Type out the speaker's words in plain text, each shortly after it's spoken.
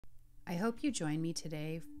I hope you join me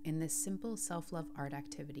today in this simple self-love art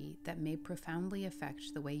activity that may profoundly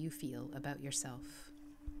affect the way you feel about yourself.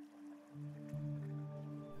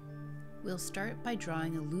 We'll start by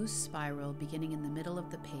drawing a loose spiral beginning in the middle of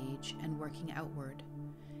the page and working outward.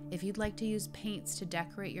 If you'd like to use paints to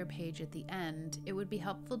decorate your page at the end, it would be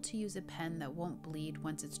helpful to use a pen that won't bleed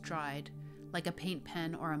once it's dried, like a paint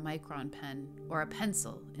pen or a micron pen, or a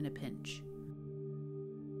pencil in a pinch.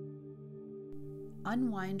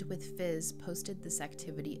 Unwind with Fizz posted this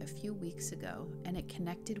activity a few weeks ago, and it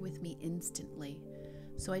connected with me instantly,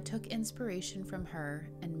 so I took inspiration from her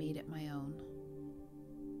and made it my own.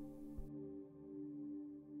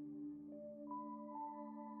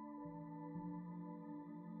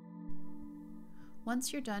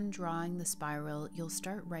 Once you're done drawing the spiral, you'll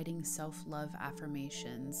start writing self-love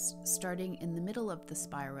affirmations, starting in the middle of the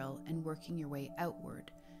spiral and working your way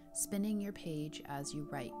outward, spinning your page as you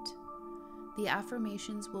write. The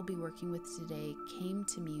affirmations we'll be working with today came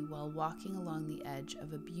to me while walking along the edge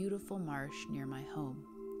of a beautiful marsh near my home.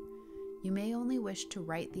 You may only wish to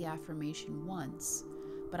write the affirmation once,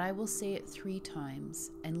 but I will say it 3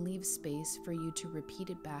 times and leave space for you to repeat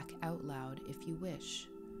it back out loud if you wish.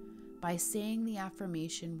 By saying the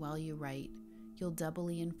affirmation while you write, you'll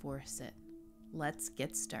doubly enforce it. Let's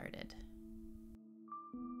get started.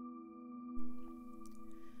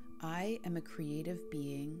 I am a creative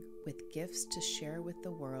being with gifts to share with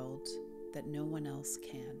the world that no one else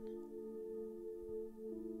can.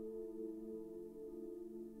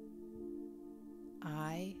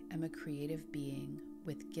 I am a creative being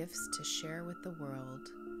with gifts to share with the world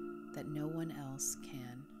that no one else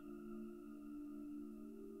can.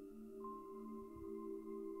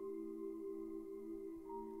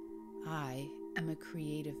 I am a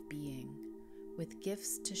creative being with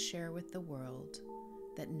gifts to share with the world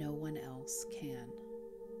that no one else can.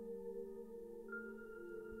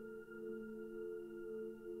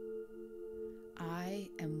 I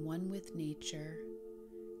am one with nature,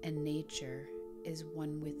 and nature is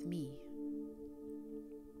one with me.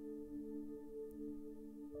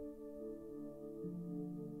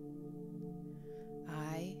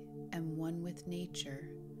 I am one with nature,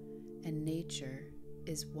 and nature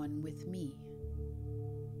is one with me.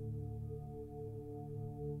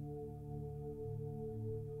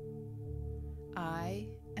 I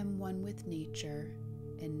am one with nature,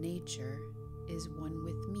 and nature is one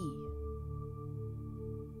with me.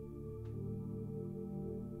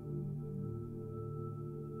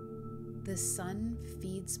 The sun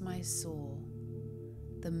feeds my soul,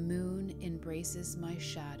 the moon embraces my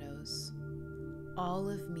shadows, all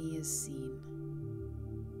of me is seen.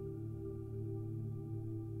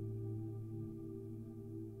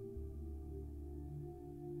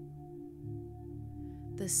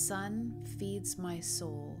 The sun feeds my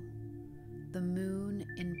soul, the moon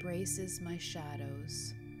embraces my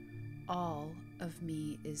shadows, all of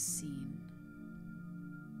me is seen.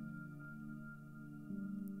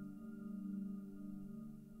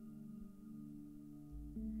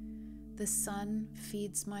 The sun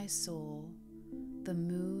feeds my soul, the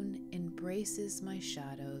moon embraces my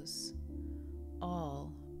shadows,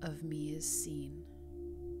 all of me is seen.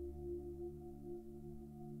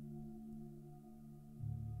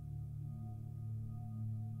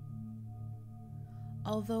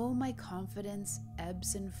 Although my confidence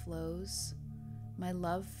ebbs and flows, my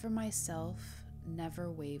love for myself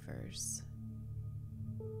never wavers.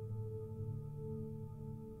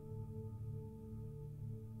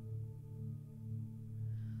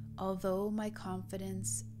 Although my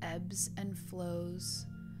confidence ebbs and flows,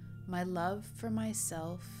 my love for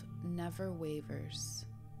myself never wavers.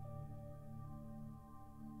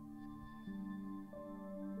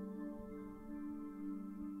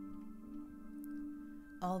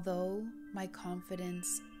 Although my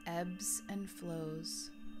confidence ebbs and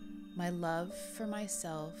flows, my love for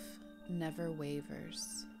myself never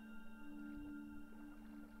wavers.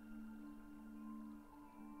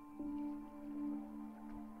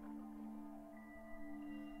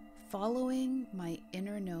 Following my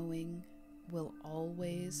inner knowing will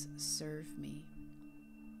always serve me.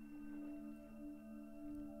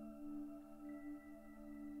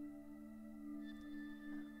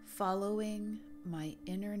 Following my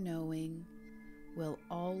inner knowing will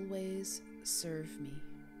always serve me.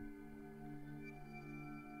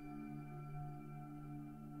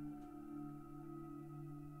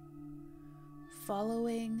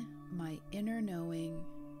 Following my inner knowing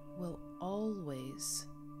will always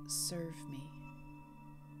serve me.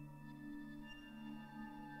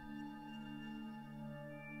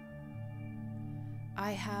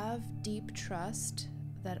 I have deep trust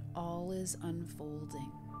that all is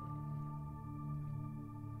unfolding.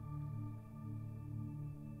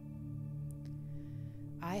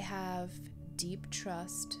 I have deep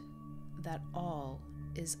trust that all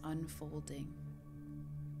is unfolding.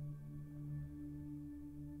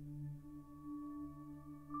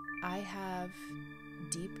 I have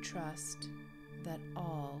deep trust that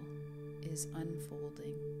all is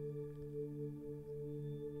unfolding.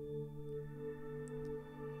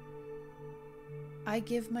 I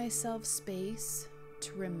give myself space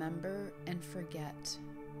to remember and forget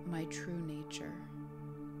my true nature.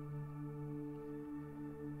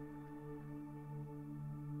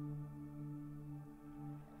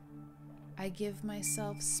 I give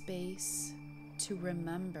myself space to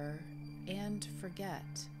remember and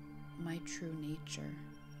forget my true nature.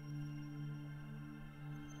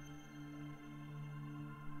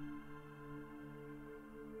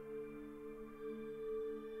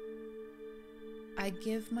 I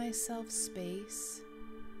give myself space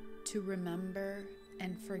to remember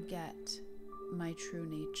and forget my true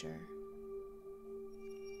nature.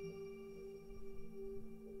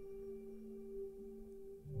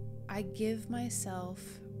 I give myself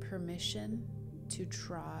permission to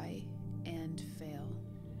try and fail.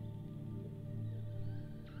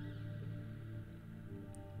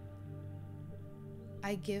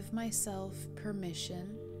 I give myself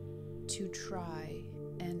permission to try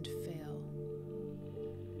and fail.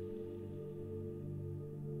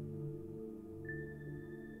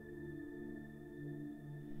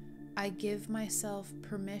 I give myself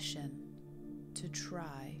permission to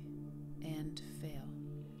try and fail.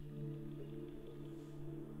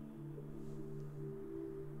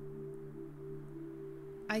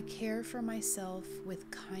 I care for myself with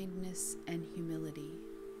kindness and humility.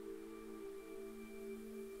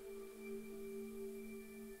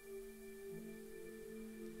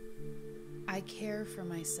 I care for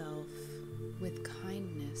myself with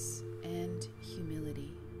kindness and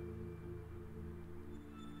humility.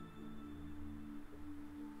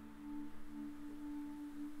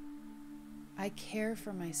 I care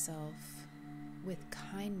for myself with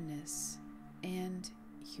kindness and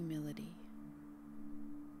humility.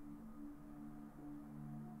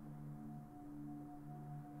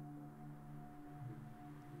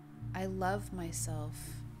 I love myself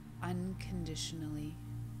unconditionally.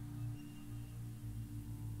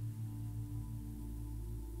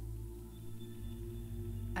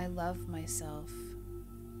 I love myself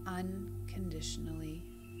unconditionally.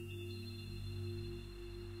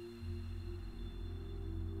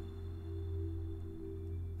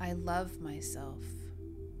 I love myself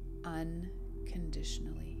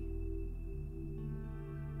unconditionally.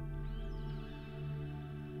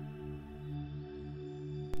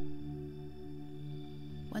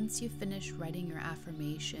 Once you finish writing your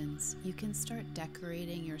affirmations, you can start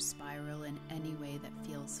decorating your spiral in any way that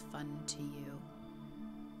feels fun to you.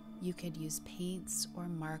 You could use paints or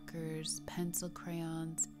markers, pencil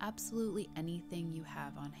crayons, absolutely anything you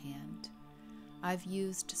have on hand. I've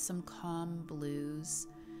used some calm blues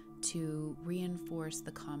to reinforce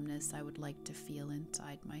the calmness I would like to feel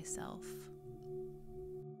inside myself.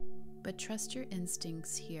 But trust your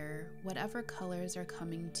instincts here. Whatever colors are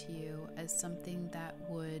coming to you as something that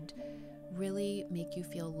would really make you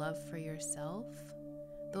feel love for yourself,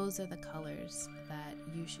 those are the colors that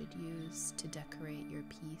you should use to decorate your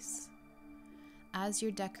piece. As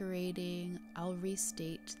you're decorating, I'll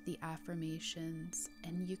restate the affirmations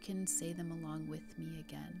and you can say them along with me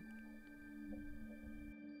again.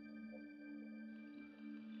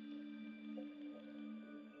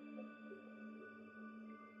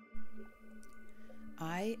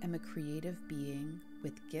 I am a creative being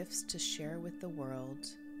with gifts to share with the world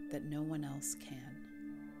that no one else can.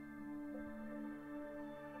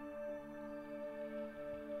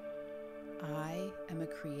 I am a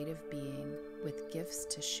creative being with gifts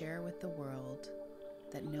to share with the world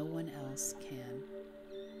that no one else can.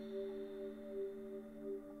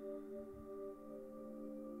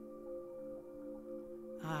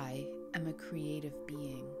 I am a creative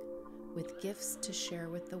being with gifts to share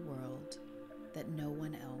with the world that no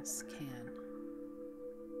one else can.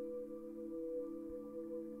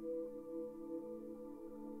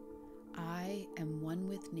 I am one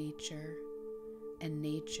with nature, and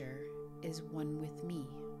nature is one with me.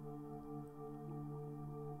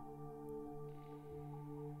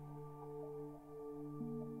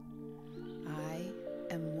 I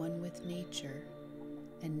am one with nature,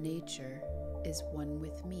 and nature is one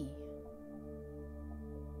with me.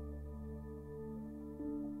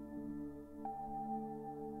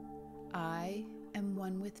 I am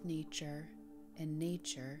one with nature, and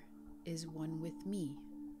nature is one with me.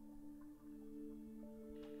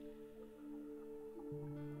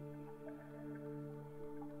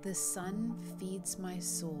 The sun feeds my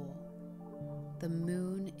soul. The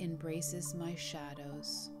moon embraces my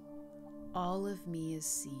shadows. All of me is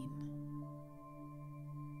seen.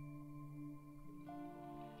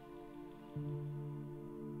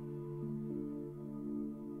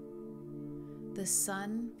 The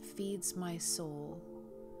sun feeds my soul.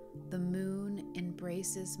 The moon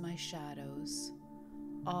embraces my shadows.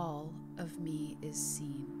 All of me is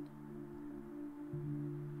seen.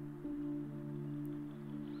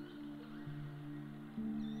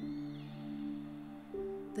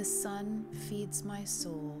 The sun feeds my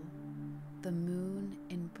soul. The moon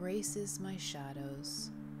embraces my shadows.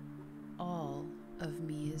 All of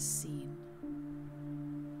me is seen.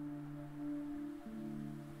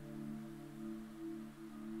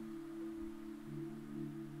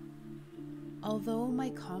 Although my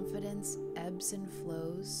confidence ebbs and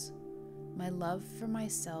flows, my love for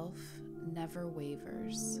myself never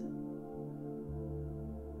wavers.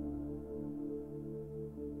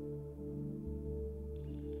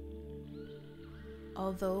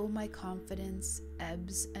 Although my confidence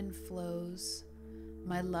ebbs and flows,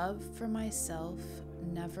 my love for myself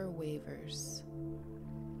never wavers.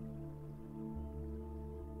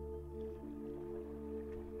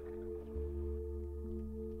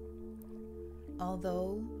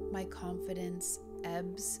 Although my confidence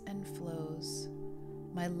ebbs and flows,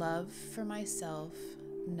 my love for myself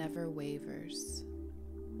never wavers.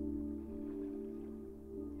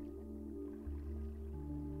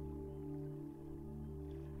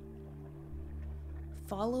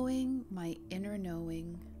 Following my inner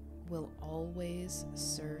knowing will always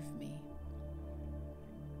serve me.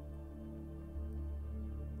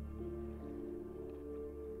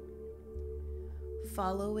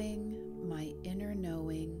 Following my inner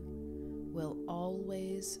knowing will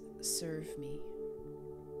always serve me.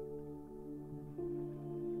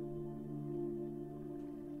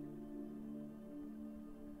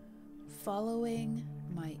 Following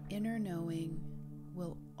my inner knowing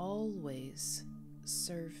will always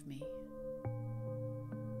serve me.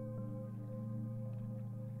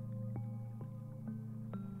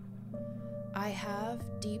 I have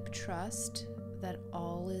deep trust that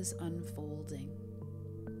all is unfolding.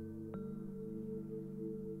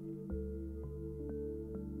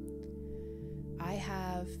 I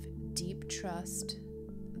have deep trust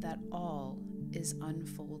that all is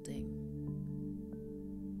unfolding.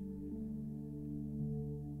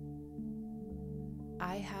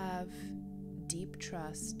 I have deep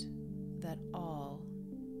trust that all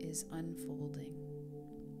is unfolding.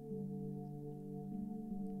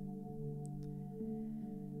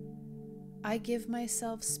 I give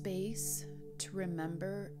myself space to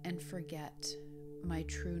remember and forget my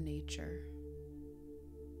true nature.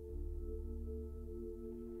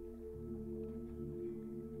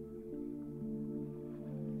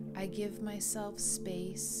 I give myself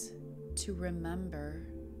space to remember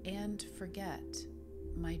and forget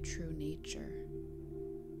my true nature.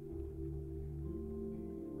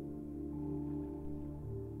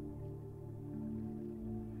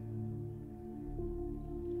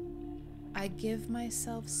 I give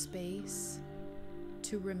myself space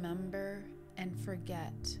to remember and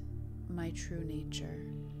forget my true nature.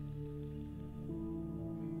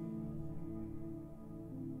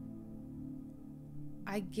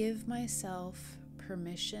 I give myself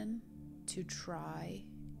permission to try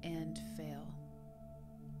and fail.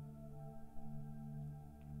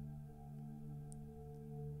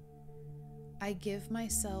 I give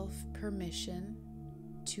myself permission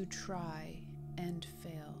to try and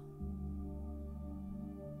fail.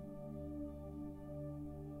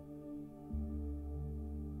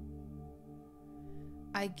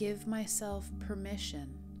 I give myself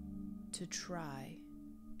permission to try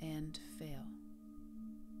and fail.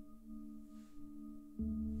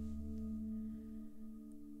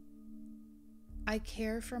 I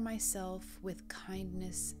care for myself with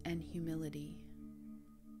kindness and humility.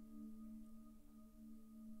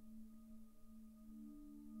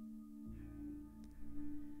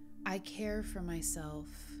 I care for myself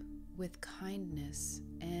with kindness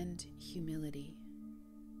and humility.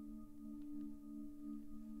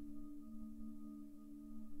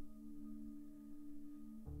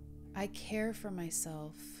 I care for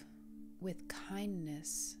myself with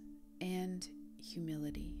kindness and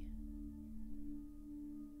humility.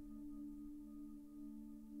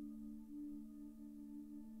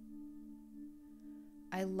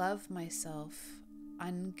 I love myself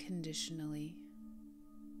unconditionally.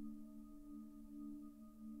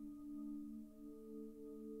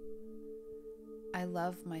 I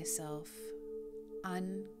love myself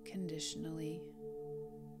unconditionally.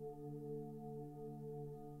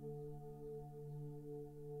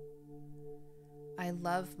 I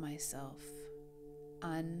love myself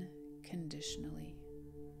unconditionally.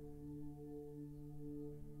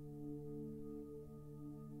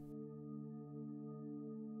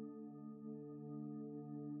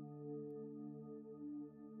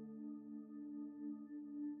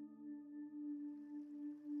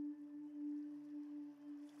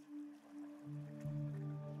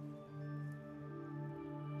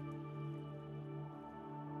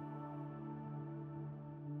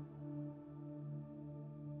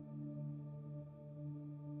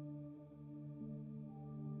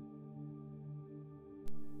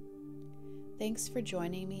 Thanks for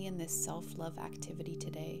joining me in this self-love activity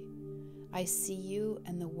today. I see you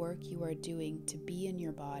and the work you are doing to be in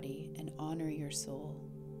your body and honor your soul.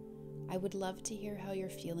 I would love to hear how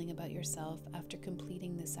you're feeling about yourself after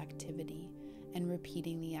completing this activity and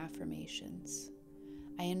repeating the affirmations.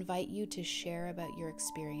 I invite you to share about your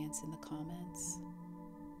experience in the comments.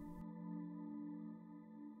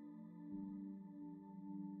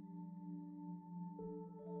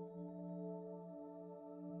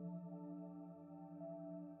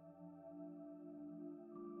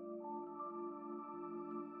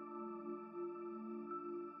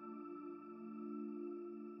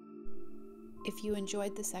 If you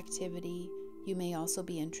enjoyed this activity, you may also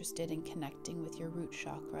be interested in connecting with your root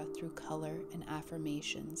chakra through color and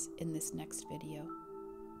affirmations in this next video.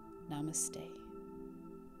 Namaste.